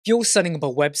If you're setting up a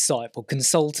website for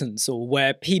consultants or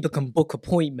where people can book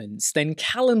appointments, then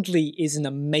Calendly is an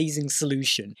amazing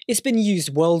solution. It's been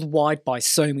used worldwide by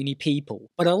so many people,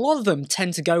 but a lot of them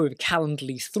tend to go with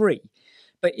Calendly 3.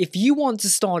 But if you want to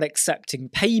start accepting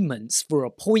payments for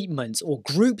appointments or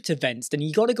grouped events, then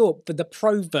you got to go up for the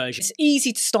pro version. It's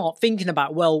easy to start thinking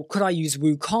about, well, could I use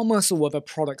WooCommerce or other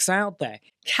products out there?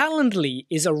 Calendly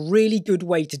is a really good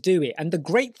way to do it, and the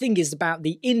great thing is about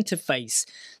the interface.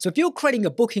 So if you're creating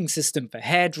a booking system for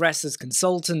hairdressers,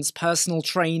 consultants, personal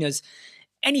trainers,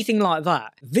 anything like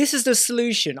that, this is the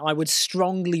solution I would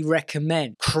strongly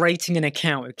recommend. Creating an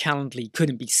account with Calendly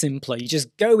couldn't be simpler. You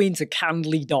just go into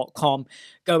calendly.com,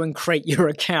 go and create your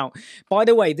account. By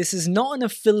the way, this is not an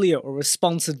affiliate or a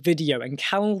sponsored video, and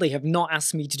Calendly have not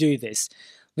asked me to do this.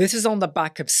 This is on the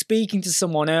back of speaking to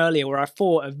someone earlier where I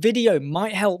thought a video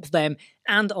might help them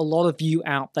and a lot of you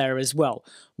out there as well.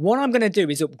 What I'm going to do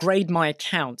is upgrade my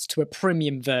account to a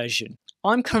premium version.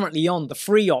 I'm currently on the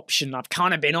free option. I've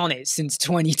kind of been on it since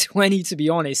 2020, to be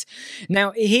honest.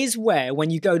 Now, here's where, when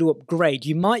you go to upgrade,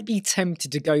 you might be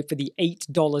tempted to go for the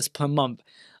 $8 per month.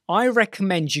 I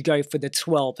recommend you go for the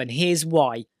 12, and here's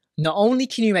why. Not only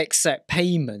can you accept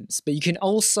payments, but you can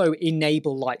also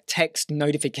enable like text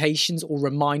notifications or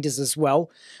reminders as well.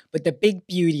 But the big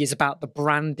beauty is about the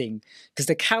branding, because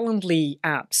the Calendly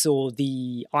apps or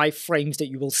the iframes that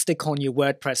you will stick on your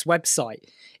WordPress website,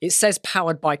 it says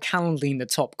powered by Calendly in the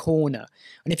top corner.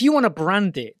 And if you want to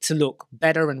brand it to look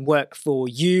better and work for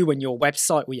you and your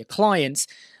website or your clients,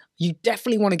 you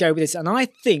definitely want to go with this. And I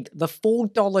think the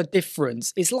 $4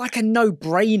 difference is like a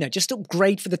no-brainer. Just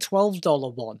upgrade for the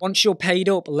 $12 one. Once you're paid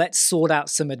up, let's sort out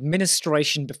some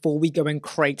administration before we go and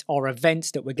create our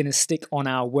events that we're going to stick on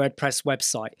our WordPress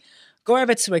website. Go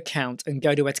over to Account and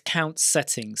go to Account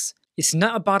Settings. It's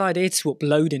not a bad idea to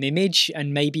upload an image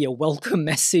and maybe a welcome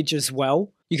message as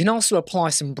well. You can also apply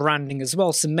some branding as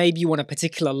well, so maybe you want a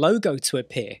particular logo to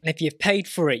appear. And if you've paid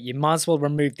for it, you might as well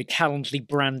remove the Calendly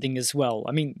branding as well.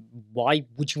 I mean, why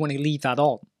would you want to leave that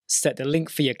on? Set the link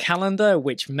for your calendar,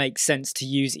 which makes sense to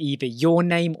use either your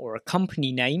name or a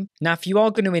company name. Now, if you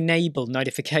are going to enable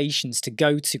notifications to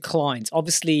go to clients,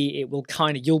 obviously it will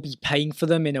you'll be paying for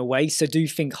them in a way, so do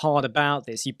think hard about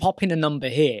this. You pop in a number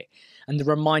here, and the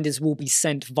reminders will be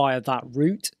sent via that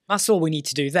route. That's all we need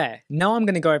to do there. Now I'm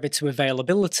going to go over to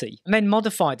availability and then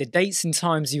modify the dates and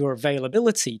times of your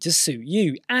availability to suit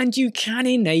you. And you can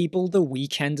enable the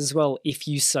weekend as well if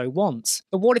you so want.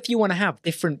 But what if you want to have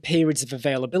different periods of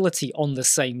availability on the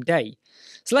same day?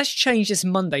 So let's change this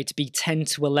Monday to be 10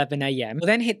 to 11 a.m. We'll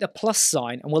then hit the plus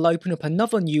sign and we'll open up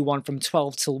another new one from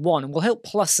 12 till 1 and we'll hit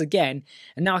plus again.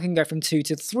 And now I can go from 2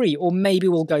 to 3, or maybe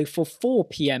we'll go for 4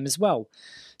 p.m. as well.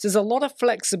 So there's a lot of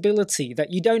flexibility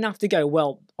that you don't have to go,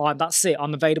 well, that's it,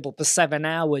 I'm available for 7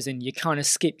 hours and you kind of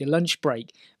skip your lunch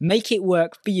break. Make it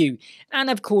work for you.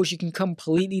 And of course, you can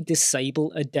completely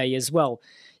disable a day as well.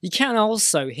 You can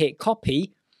also hit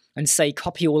copy and say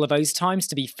copy all of those times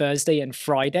to be Thursday and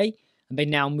Friday. And they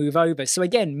now move over. So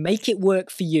again, make it work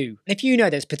for you. If you know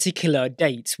there's particular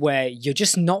dates where you're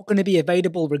just not going to be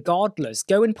available regardless,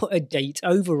 go and put a date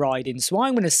override in. So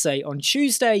I'm going to say on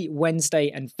Tuesday, Wednesday,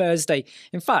 and Thursday.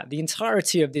 In fact, the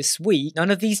entirety of this week,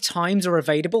 none of these times are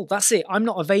available. That's it. I'm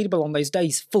not available on those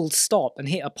days, full stop, and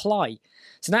hit apply.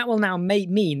 So that will now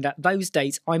mean that those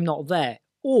dates I'm not there.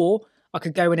 Or I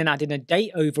could go in and add in a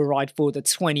date override for the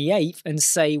 28th and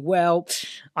say, well,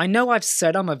 I know I've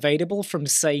said I'm available from,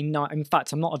 say, 9. In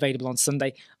fact, I'm not available on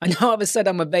Sunday. I know I've said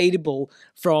I'm available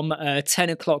from 10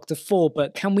 o'clock to 4,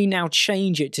 but can we now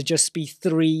change it to just be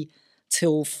 3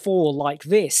 till 4 like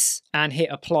this and hit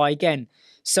apply again?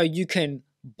 So you can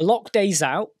block days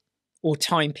out or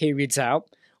time periods out,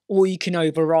 or you can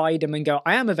override them and go,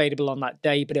 I am available on that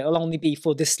day, but it'll only be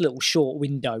for this little short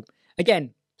window.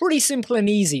 Again, pretty simple and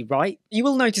easy, right? You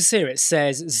will notice here it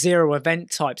says 0 event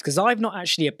types because I've not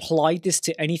actually applied this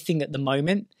to anything at the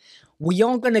moment. We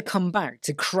are going to come back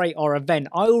to create our event.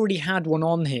 I already had one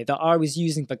on here that I was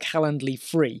using for Calendly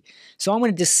free. So I'm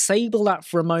going to disable that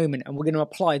for a moment and we're going to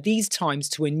apply these times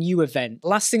to a new event.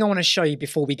 Last thing I want to show you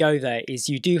before we go there is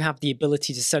you do have the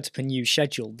ability to set up a new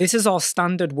schedule. This is our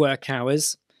standard work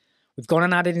hours. We've gone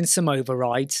and added in some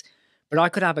overrides. But I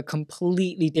could have a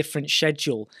completely different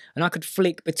schedule and I could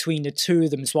flick between the two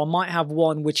of them. So I might have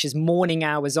one which is morning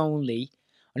hours only,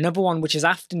 another one which is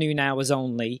afternoon hours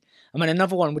only, and then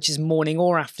another one which is morning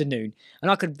or afternoon. And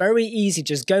I could very easily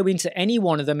just go into any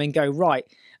one of them and go, right,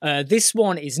 this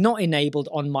one is not enabled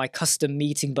on my custom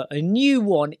meeting, but a new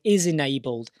one is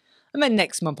enabled. And then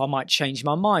next month I might change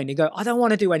my mind and go, I don't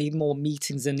want to do any more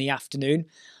meetings in the afternoon.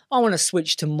 I want to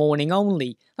switch to morning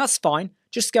only. That's fine.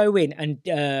 just go in and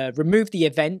remove the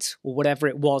event or whatever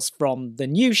it was from the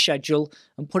new schedule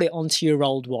and put it onto your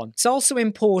old one. It's also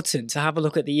important to have a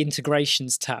look at the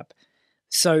integrations tab.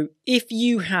 So if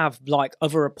you have like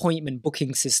other appointment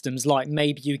booking systems, like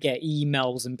maybe you get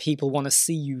emails and people want to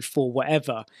see you for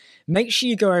whatever, make sure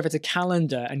you go over to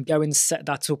Calendar and go and set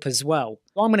that up as well.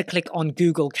 I'm going to click on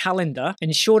Google Calendar,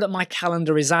 ensure that my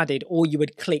calendar is added, or you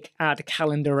would click Add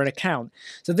Calendar Account.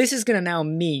 So this is going to now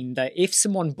mean that if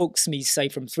someone books me, say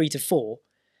from 3 to 4,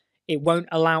 it won't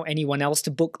allow anyone else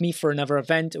to book me for another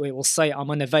event, or it will say I'm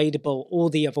unavailable, or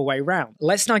the other way around.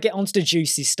 Let's now get onto the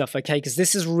juicy stuff, okay? Because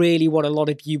this is really what a lot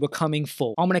of you were coming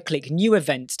for. I'm going to click New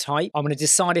Event Type. I'm going to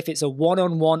decide if it's a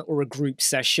one-on-one or a group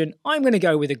session. I'm going to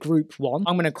go with a group one.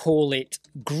 I'm going to call it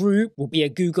Group. Will be a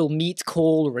Google Meet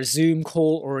call or a Zoom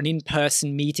call or an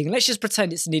in-person meeting. Let's just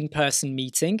pretend it's an in-person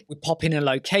meeting. We pop in a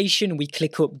location, we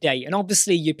click Update, and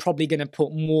obviously you're probably going to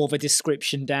put more of a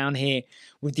description down here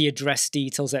with the address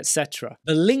details, etc.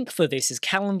 The link for this is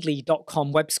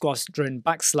calendly.com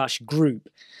 /group.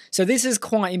 So this is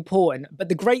quite important, but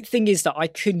the great thing is that I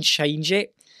couldn't change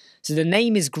it. So the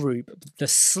name is group, the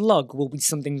slug will be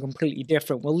something completely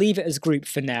different. We'll leave it as group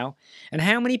for now. And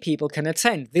how many people can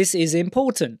attend? This is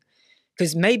important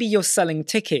because maybe you're selling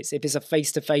tickets if it's a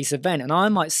face-to-face event, and I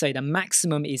might say the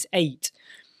maximum is 8.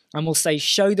 And we'll say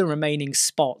show the remaining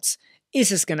spots. Is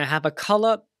this going to have a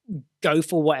color? Go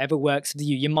for whatever works for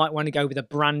you. You might want to go with a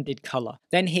branded color.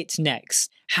 Then hit next.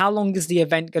 How long is the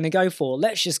event going to go for?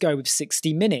 Let's just go with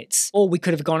 60 minutes. Or we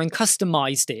could have gone and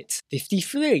customized it.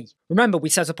 53. Remember, we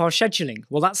set up our scheduling.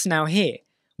 Well, that's now here.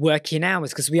 Working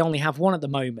hours, because we only have one at the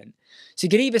moment. So you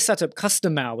could either set up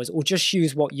custom hours or just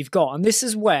use what you've got. And this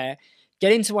is where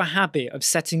get into a habit of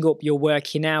setting up your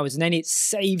working hours, and then it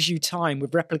saves you time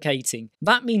with replicating.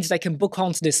 That means they can book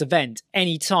onto this event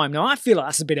anytime. Now, I feel like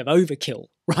that's a bit of overkill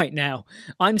right now.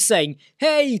 I'm saying,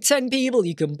 hey, 10 people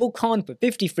you can book on for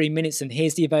 53 minutes and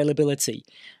here's the availability.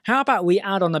 How about we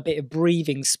add on a bit of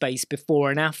breathing space before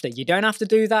and after? You don't have to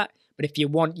do that, but if you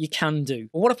want, you can do.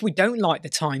 But what if we don't like the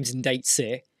times and dates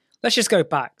here? Let's just go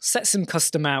back, set some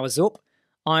custom hours up.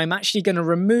 I'm actually going to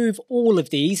remove all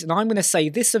of these, and I'm going to say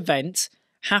this event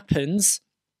happens.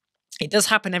 It does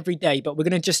happen every day, but we're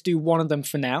going to just do one of them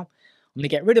for now. I'm going to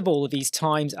get rid of all of these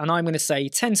times, and I'm going to say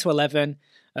 10 to 11,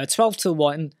 12 to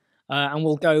 1, and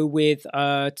we'll go with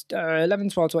 11,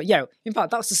 12 to 1. Yeah, in fact,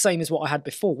 that's the same as what I had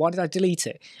before. Why did I delete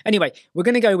it? Anyway, we're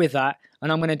going to go with that,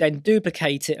 and I'm going to then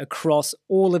duplicate it across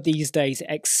all of these days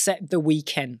except the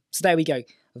weekend. So there we go.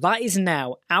 That is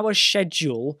now our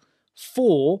schedule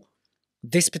for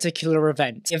this particular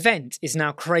event. The event is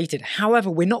now created. However,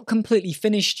 we're not completely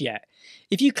finished yet.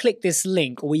 If you click this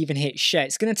link or even hit share,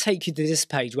 it's going to take you to this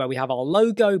page where we have our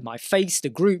logo, my face, the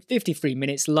group, 53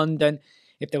 minutes, London.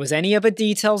 If there was any other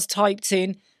details typed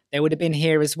in, they would have been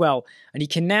here as well. And you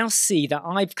can now see that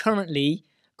I've currently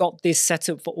got this set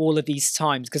up for all of these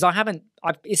times because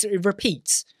it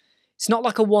repeats. It's not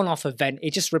like a one-off event, it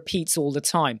just repeats all the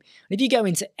time. And if you go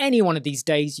into any one of these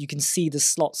days, you can see the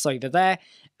slots over there,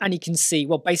 and you can see,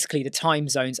 well, basically the time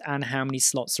zones and how many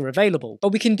slots are available.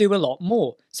 But we can do a lot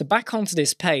more. So back onto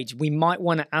this page, we might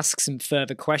want to ask some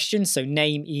further questions, so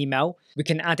name, email. We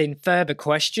can add in further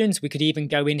questions. We could even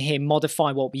go in here,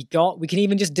 modify what we got. We can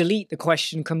even just delete the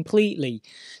question completely.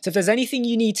 So if there's anything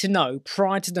you need to know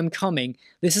prior to them coming,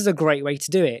 this is a great way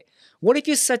to do it. What if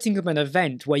you're setting up an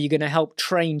event where you're going to help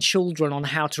train children on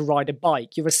how to ride a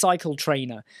bike? You're a cycle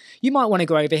trainer. You might want to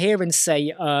go over here and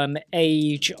say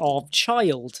age of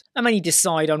child. And then you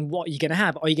decide on what you're going to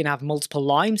have. Are you going to have multiple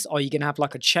lines? Are you going to have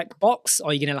like a checkbox?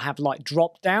 Are you going to have like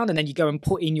drop down? And then you go and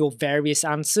put in your various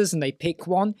answers and they pick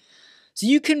one. So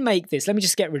you can make this, let me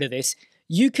just get rid of this.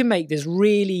 You can make this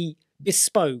really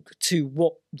bespoke to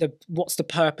what's the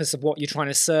purpose of what you're trying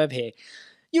to serve here.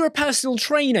 You're a personal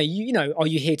trainer, you know, are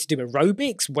you here to do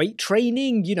aerobics, weight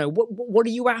training? You know, what are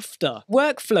you after?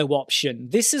 Workflow option.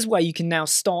 This is where you can now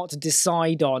start to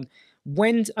decide on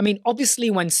when, I mean, obviously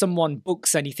when someone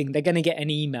books anything, they're going to get an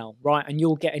email, right? And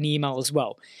you'll get an email as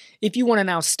well. If you want to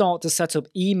now start to set up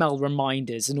email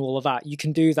reminders and all of that, you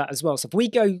can do that as well. So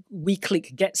if we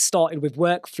click get started with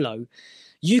workflow,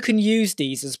 you can use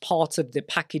these as part of the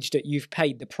package that you've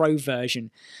paid, the pro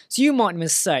version. So you might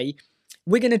just say,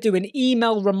 we're going to do an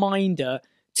email reminder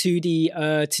to the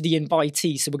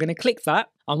invitee. So we're going to click that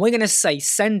and we're going to say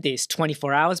send this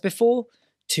 24 hours before,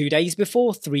 2 days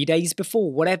before, 3 days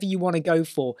before, whatever you want to go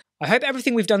for. I hope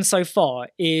everything we've done so far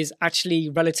is actually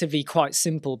relatively quite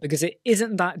simple because it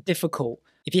isn't that difficult.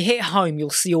 If you hit home, you'll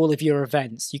see all of your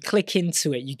events. You click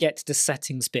into it, you get to the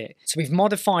settings bit. So we've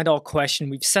modified our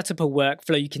question. We've set up a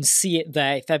workflow. You can see it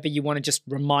there if ever you want to just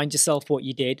remind yourself what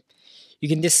you did. You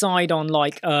can decide on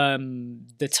like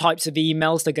the types of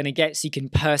emails they're going to get, so you can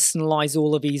personalize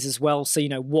all of these as well. So you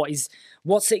know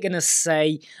what's it going to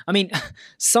say. I mean,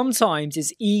 sometimes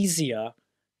it's easier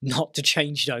not to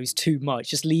change those too much.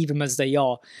 Just leave them as they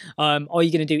are. Are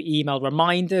you going to do email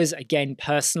reminders? Again,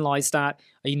 personalize that.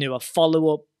 Are you going to do a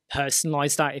follow-up?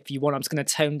 Personalize that if you want. I'm just going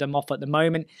to turn them off at the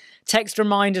moment. Text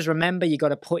reminders, remember, you got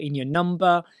to put in your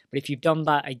number. But if you've done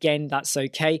that, again, that's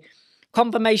okay.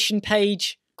 Confirmation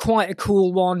page, quite a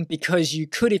cool one, because you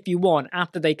could, if you want,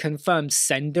 after they confirm,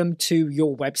 send them to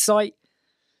your website.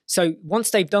 So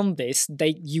once they've done this,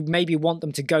 you maybe want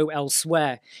them to go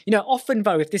elsewhere. You know, often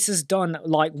though, if this is done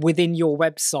like within your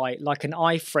website, like an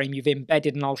iframe you've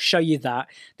embedded, and I'll show you that,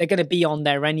 they're going to be on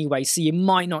there anyway. So you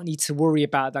might not need to worry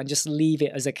about that and just leave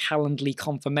it as a Calendly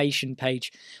confirmation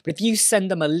page. But if you send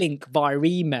them a link via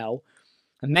email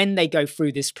and then they go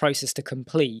through this process to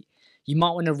complete, you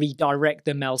might want to redirect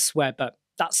them elsewhere, but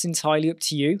that's entirely up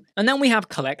to you. And then we have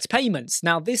collect payments.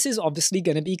 Now, this is obviously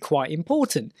going to be quite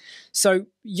important. So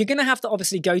you're going to have to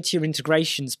obviously go to your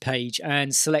integrations page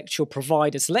and select your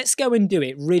providers. Let's go and do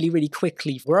it really, really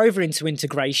quickly. We're over into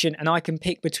integration and I can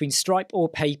pick between Stripe or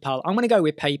PayPal. I'm going to go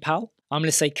with PayPal. I'm going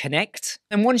to say connect.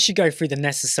 And once you go through the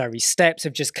necessary steps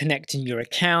of just connecting your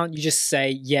account, you just say,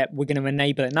 yep, we're going to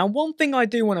enable it. Now, one thing I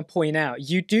do want to point out,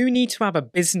 you do need to have a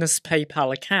business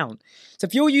PayPal account. So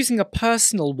if you're using a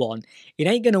personal one, it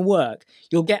ain't going to work.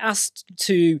 You'll get asked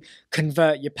to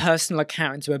convert your personal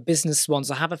account into a business one.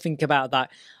 So have a think about that.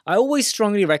 I always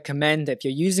strongly recommend that if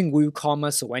you're using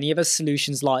WooCommerce or any other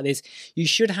solutions like this, you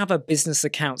should have a business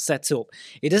account set up.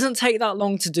 It doesn't take that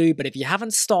long to do, but if you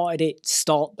haven't started it,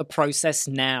 start the process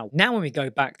now. Now, when we go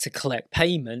back to collect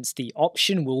payments, the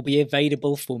option will be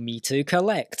available for me to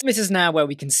collect. This is now where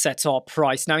we can set our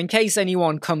price. Now, in case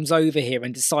anyone comes over here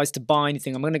and decides to buy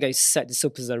anything, I'm going to go set this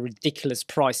up as a ridiculous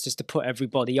price just to put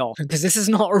everybody off, because this is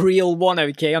not a real one,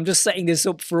 okay? I'm just setting this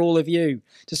up for all of you,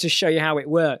 just to show you how it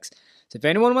works. So if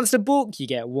anyone wants to book, you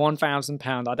get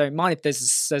 £1,000. I don't mind if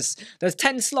there's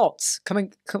 10 slots. Come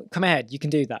ahead, you can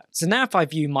do that. So now if I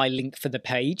view my link for the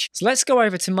page, so let's go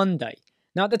over to Monday.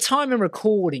 Now, at the time of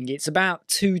recording, it's about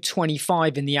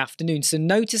 2:25 in the afternoon. So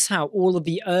notice how all of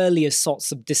the earlier slots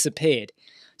have disappeared.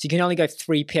 So you can only go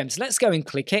 3 p.m. So let's go and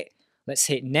click it. Let's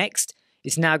hit next.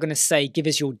 It's now going to say, give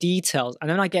us your details. And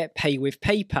then I get pay with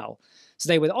PayPal. So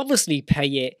they would obviously pay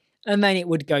it, and then it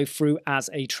would go through as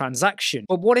a transaction.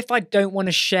 But what if I don't want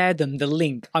to share them the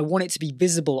link? I want it to be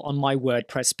visible on my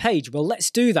WordPress page. Well,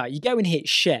 let's do that. You go and hit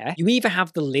share. You either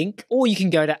have the link or you can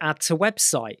go to add to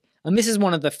website. And this is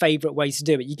one of the favorite ways to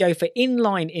do it. You go for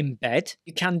inline embed.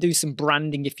 You can do some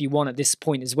branding if you want at this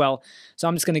point as well. So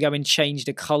I'm just going to go and change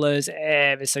the colors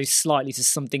ever so slightly to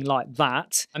something like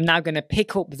that. I'm now going to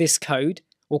pick up this code,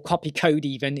 or copy code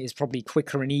even, is probably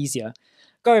quicker and easier.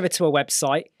 Go over to a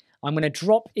website. I'm going to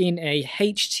drop in a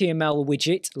HTML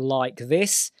widget like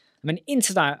this. And then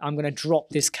into that, I'm going to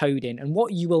drop this code in. And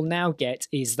what you will now get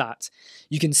is that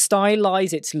you can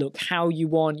stylize it to look how you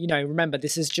want. You know, remember,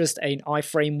 this is just an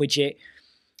iframe widget.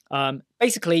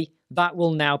 Basically, that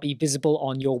will now be visible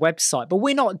on your website. But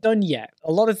we're not done yet.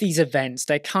 A lot of these events,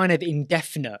 they're kind of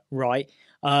indefinite, right?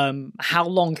 How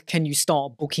long can you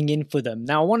start booking in for them?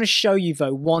 Now, I want to show you,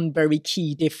 though, one very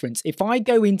key difference. If I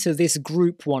go into this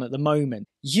group one at the moment,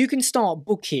 you can start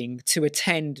booking to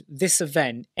attend this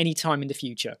event anytime in the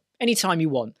future, anytime you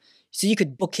want. So you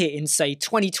could book it in, say,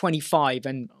 2025,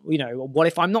 and, you know, what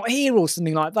if I'm not here or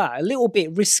something like that? A little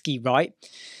bit risky, right?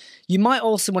 You might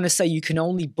also want to say you can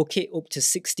only book it up to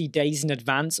 60 days in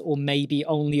advance, or maybe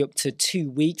only up to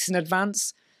 2 weeks in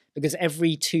advance. Because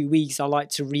every 2 weeks I like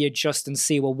to readjust and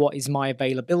see, well, what is my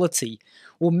availability?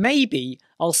 Or maybe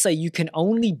I'll say you can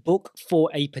only book for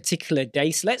a particular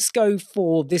day. So let's go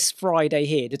for this Friday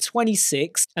here, the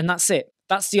 26th, and that's it.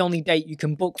 That's the only date you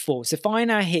can book for. So if I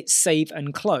now hit save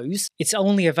and close, it's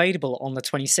only available on the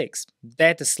 26th.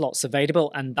 They're the slots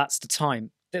available, and that's the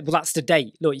time. Well, that's the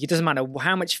date. Look, it doesn't matter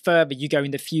how much further you go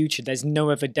in the future, there's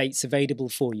no other dates available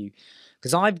for you.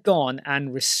 Because I've gone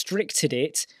and restricted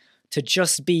it to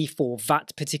just be for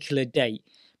that particular date.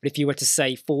 But if you were to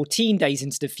say 14 days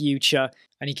into the future,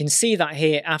 and you can see that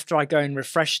here after I go and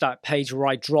refresh that page where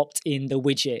I dropped in the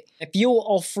widget. If you're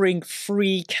offering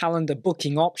free calendar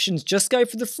booking options, just go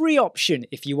for the free option.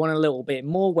 If you want a little bit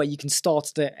more where you can start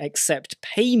to accept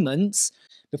payments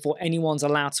before anyone's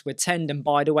allowed to attend. And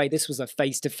by the way, this was a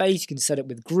face-to-face. You can set it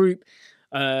with group,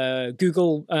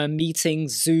 Google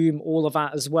meetings, Zoom, all of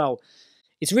that as well.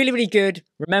 It's really, really good.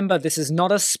 Remember, this is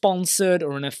not a sponsored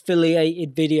or an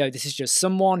affiliated video. This is just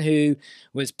someone who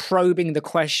was probing the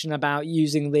question about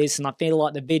using this, and I feel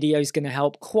like the video is going to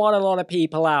help quite a lot of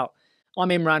people out. I'm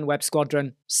Imran, Web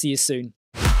Squadron. See you soon.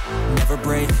 Never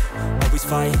break, always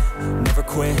fight, never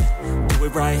quit, do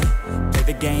it right, play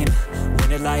the game,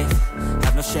 win it life,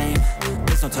 have no shame,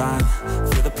 there's no time,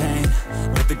 feel the pain,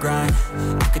 live the grind,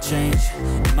 I could change,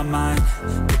 in my mind,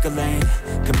 pick a lane,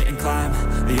 commit and climb,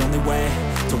 the only way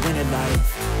to win it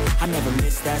life, I never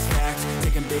miss, that's fact,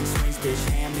 taking big swings, bitch,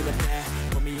 hand me the bat,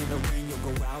 put me in the ring,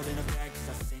 you'll go out in a bag.